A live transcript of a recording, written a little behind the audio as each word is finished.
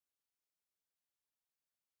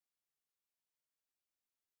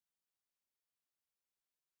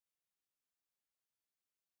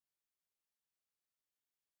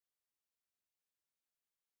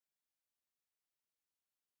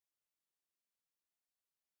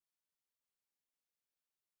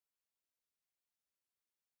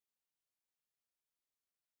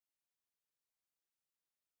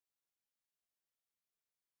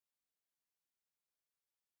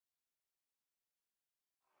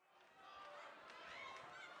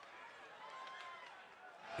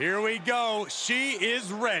Here we go. She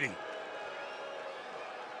is ready.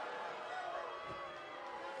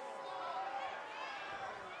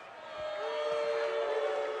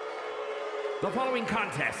 The following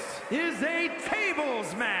contest is a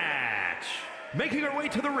tables match. Making her way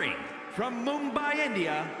to the ring from Mumbai,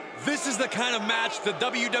 India. This is the kind of match the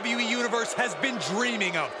WWE Universe has been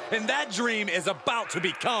dreaming of, and that dream is about to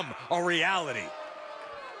become a reality.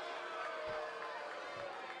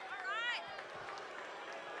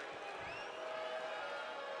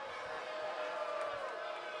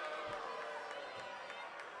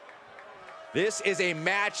 This is a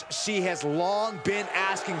match she has long been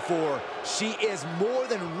asking for. She is more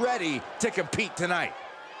than ready to compete tonight.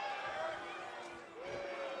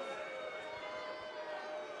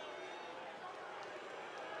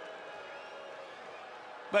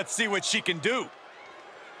 Let's see what she can do.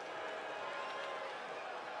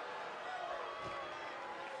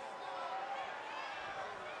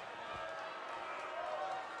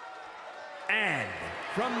 And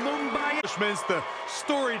from Mumbai, The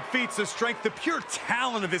storied feats of strength, the pure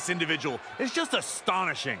talent of this individual is just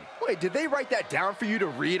astonishing. Wait, did they write that down for you to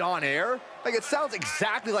read on air? Like, it sounds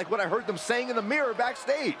exactly like what I heard them saying in the mirror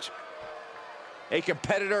backstage. A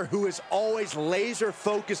competitor who is always laser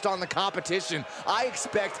focused on the competition. I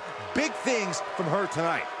expect big things from her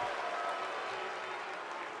tonight.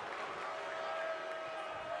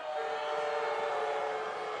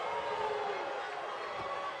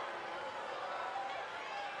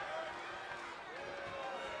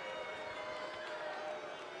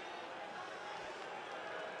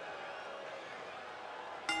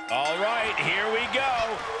 all right, here we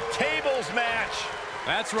go. Tables match.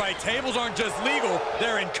 That's right, tables aren't just legal,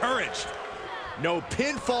 they're encouraged. No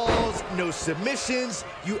pinfalls, no submissions.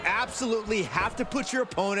 You absolutely have to put your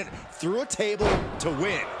opponent through a table to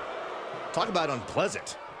win. Talk about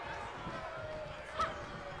unpleasant.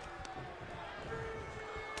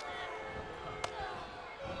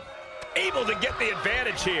 Able to get the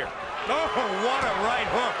advantage here. Oh, what a right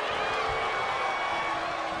hook.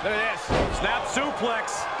 Look at this. Snap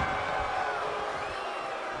suplex.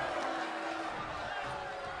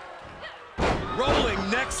 Rolling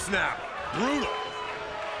neck snap. Brutal.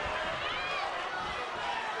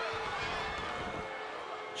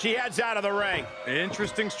 She heads out of the ring.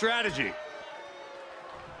 Interesting strategy.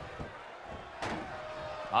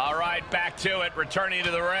 All right, back to it, returning to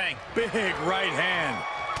the ring. Big right hand.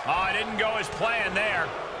 Oh, it didn't go as planned there.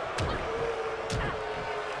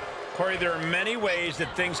 Corey, there are many ways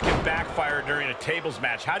that things can backfire during a tables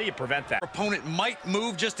match. How do you prevent that? Your opponent might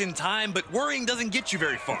move just in time, but worrying doesn't get you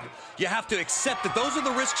very far. You have to accept that those are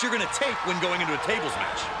the risks you're going to take when going into a tables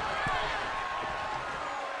match.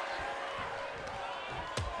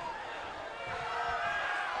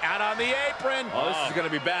 Out on the apron. Oh, this is going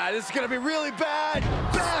to be bad. This is going to be really bad.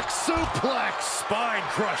 Back suplex. Spine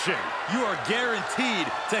crushing. You are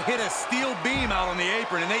guaranteed to hit a steel beam out on the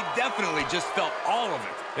apron, and they definitely just felt all of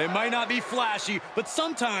it. It might not be flashy, but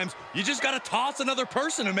sometimes you just got to toss another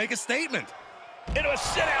person and make a statement. Into a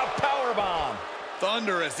sit-out powerbomb.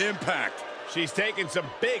 Thunderous impact. She's taking some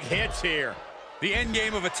big hits here. The end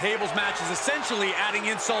game of a tables match is essentially adding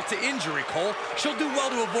insult to injury, Cole. She'll do well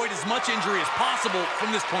to avoid as much injury as possible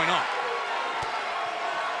from this point on.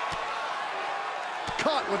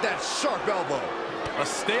 Caught with that sharp elbow. A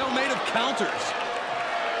stalemate of counters.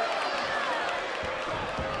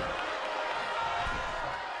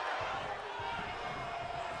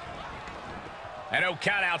 And no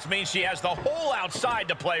countouts means she has the whole outside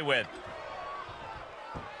to play with.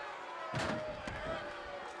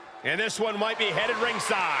 And this one might be headed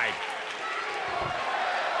ringside.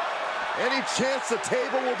 Any chance the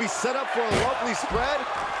table will be set up for a lovely spread?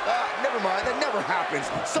 Never mind, that never happens.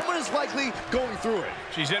 Someone is likely going through it.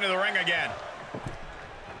 She's into the ring again.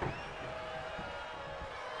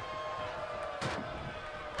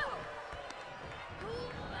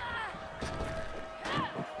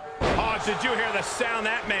 Oh, did you hear the sound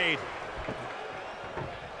that made?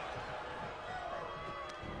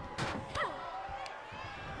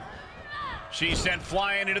 She's sent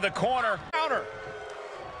flying into the corner. Counter.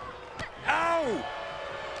 Ow!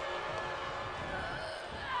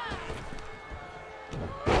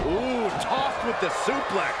 Ooh, tossed with the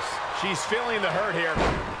suplex. She's feeling the hurt here.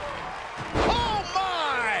 Oh,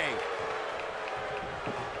 my!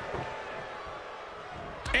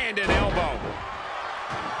 And an elbow.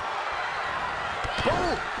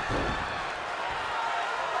 Boom!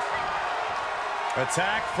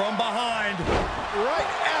 Attack from behind.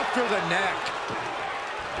 Right after the neck.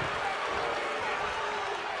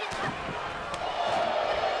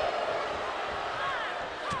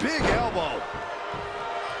 Big elbow.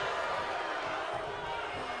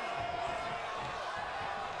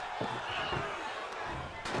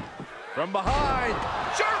 From behind,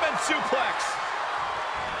 German suplex.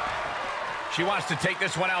 She wants to take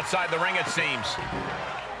this one outside the ring, it seems.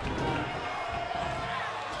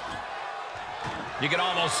 You can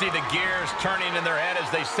almost see the gears turning in their head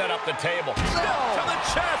as they set up the table. Step to the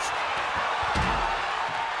chest.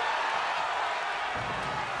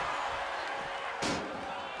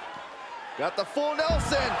 Got the full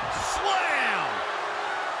Nelson. Slam.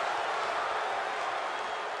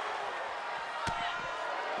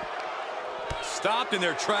 Stopped in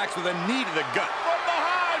their tracks with a knee to the gut. From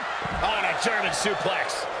behind. On a German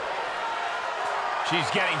suplex. She's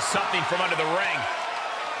getting something from under the ring.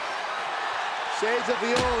 Shades of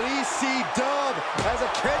the old EC dub as a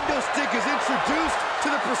kendo stick is introduced to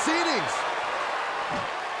the proceedings.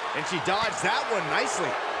 And she dodged that one nicely.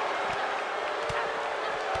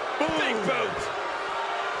 Boom. Big boot.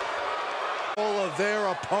 All of their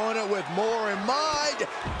opponent with more in mind.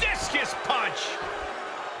 Discus punch.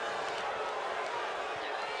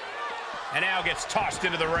 And now gets tossed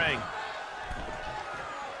into the ring.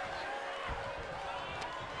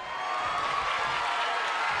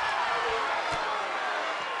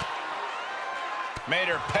 Made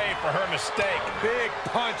her pay for her mistake. Big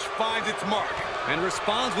punch finds its mark and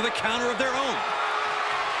responds with a counter of their own.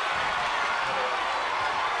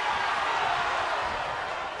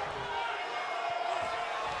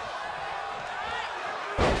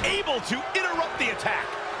 Able to interrupt the attack.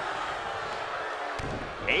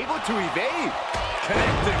 Able to evade.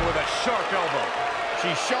 Connecting with a sharp elbow.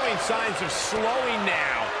 She's showing signs of slowing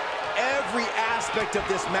now. Every aspect of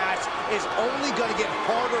this match is only going to get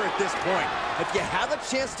harder at this point. If you have a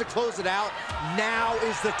chance to close it out, now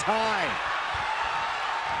is the time.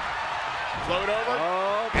 Float over.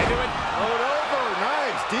 Oh, Into it. float over.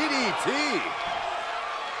 Nice. DDT.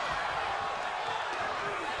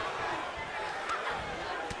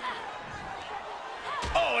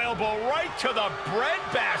 Oh, elbow right to the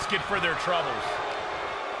breadbasket for their troubles.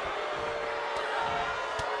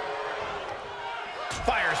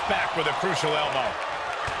 Fires back with a crucial elbow.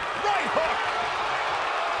 Right hook.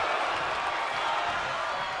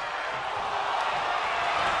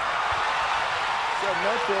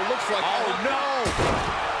 Samantha looks like, oh no.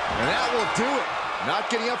 And that will do it. Not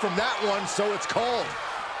getting up from that one, so it's called.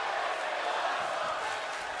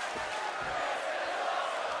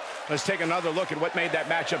 Let's take another look at what made that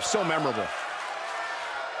matchup so memorable.